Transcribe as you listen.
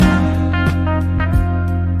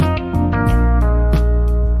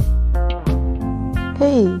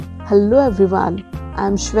Hello everyone, I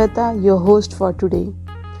am Shweta, your host for today.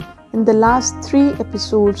 In the last 3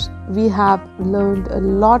 episodes, we have learned a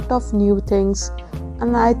lot of new things,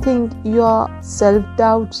 and I think your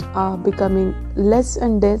self-doubts are becoming less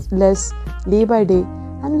and less day by day,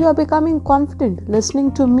 and you are becoming confident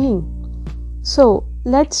listening to me. So,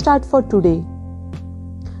 let's start for today.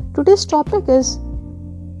 Today's topic is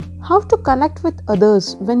how to connect with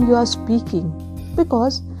others when you are speaking,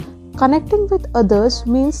 because connecting with others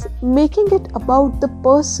means making it about the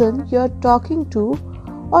person you are talking to,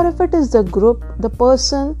 or if it is the group, the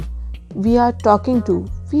person we are talking to.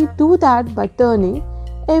 We do that by turning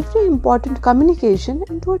every important communication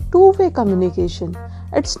into a two-way communication.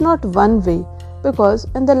 It's not one way, because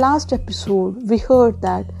in the last episode we heard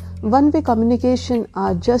that one-way communication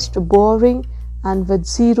are just boring and with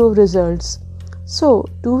zero results. So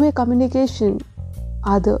two-way communication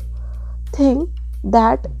are the thing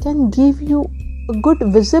that can give you a good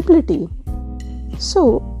visibility.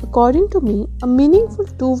 So, according to me, a meaningful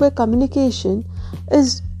two-way communication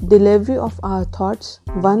is delivery of our thoughts,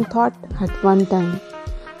 one thought at one time.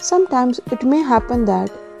 Sometimes it may happen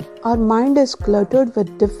that our mind is cluttered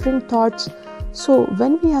with different thoughts, so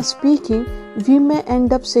when we are speaking, we may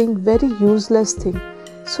end up saying very useless things.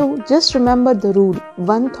 So just remember the rule,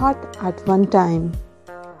 one thought at one time.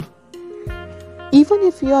 Even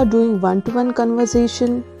if you are doing one-to-one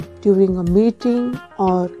conversation during a meeting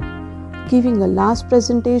or giving a last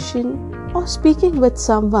presentation or speaking with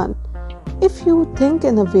someone, if you think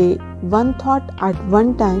in a way, one thought at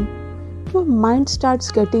one time, your mind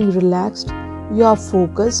starts getting relaxed, you are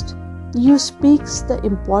focused, you speak the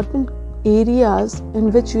important areas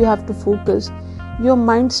in which you have to focus, your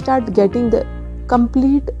mind starts getting the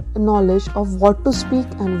complete knowledge of what to speak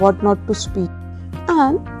and what not to speak.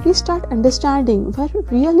 And we start understanding where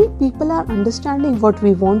really people are understanding what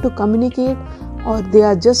we want to communicate, or they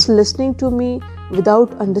are just listening to me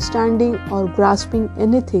without understanding or grasping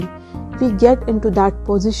anything. We get into that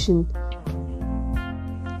position.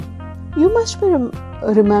 You must be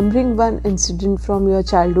remembering one incident from your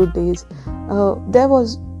childhood days. There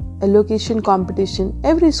was a location competition.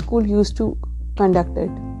 Every school used to conduct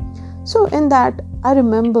it. So in that, I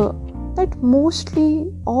remember that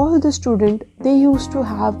mostly all the students, they used to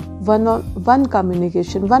have one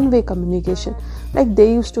communication, one-way communication. Like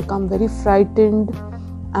they used to come very frightened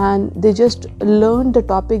and they just learned the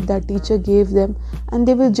topic that teacher gave them, and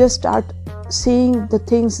they will just start saying the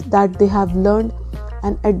things that they have learned,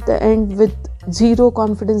 and at the end with zero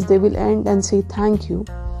confidence they will end and say thank you.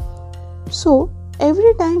 So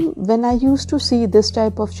every time when I used to see this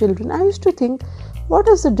type of children, I used to think, what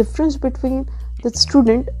is the difference between the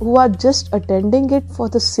student who are just attending it for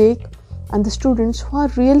the sake and the students who are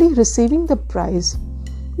really receiving the prize?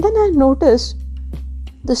 Then I noticed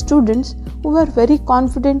the students who were very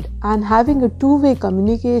confident and having a two-way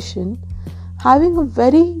communication, having a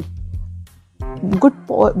very good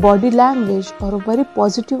body language or a very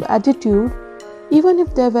positive attitude, even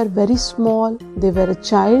if they were very small, they were a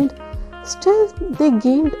child, still they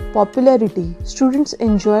gained popularity. Students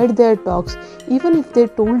enjoyed their talks. Even if they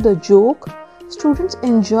told a joke, students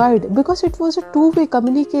enjoyed, because it was a two-way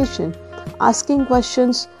communication, asking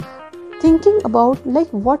questions, thinking about like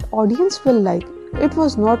what audience will like. It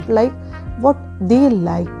was not like what they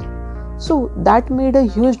liked. So that made a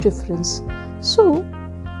huge difference. So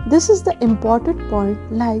this is the important point,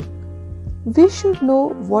 like we should know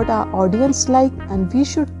what our audience like, and we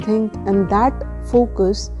should think and that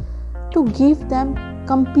focus to give them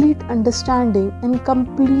complete understanding and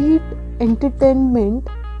complete entertainment.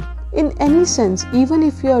 In any sense, even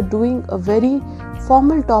if you are doing a very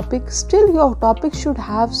formal topic, still your topic should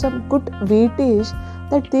have some good weightage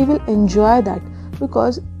that they will enjoy that.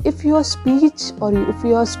 Because if your speech or if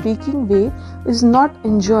your speaking way is not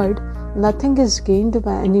enjoyed, nothing is gained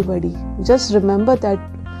by anybody. Just remember that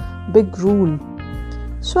big rule.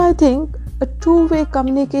 So I think a two-way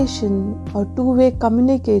communication or two-way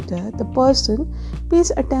communicator, the person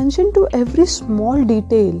pays attention to every small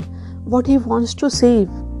detail, what he wants to say.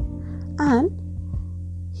 And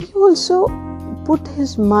he also put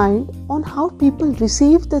his mind on how people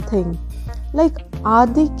receive the thing. Like, are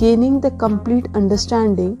they gaining the complete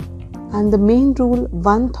understanding? And the main rule,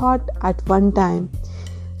 one thought at one time.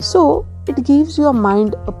 So it gives your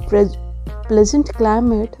mind a pleasant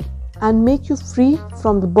climate and make you free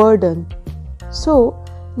from the burden. So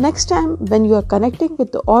next time when you are connecting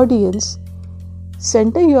with the audience,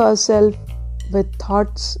 center yourself with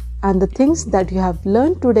thoughts and the things that you have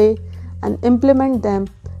learned today and implement them,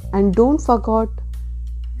 and don't forget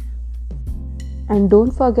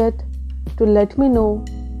to let me know.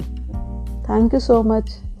 Thank you so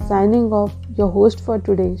much Signing off, your host for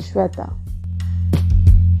today, Shweta.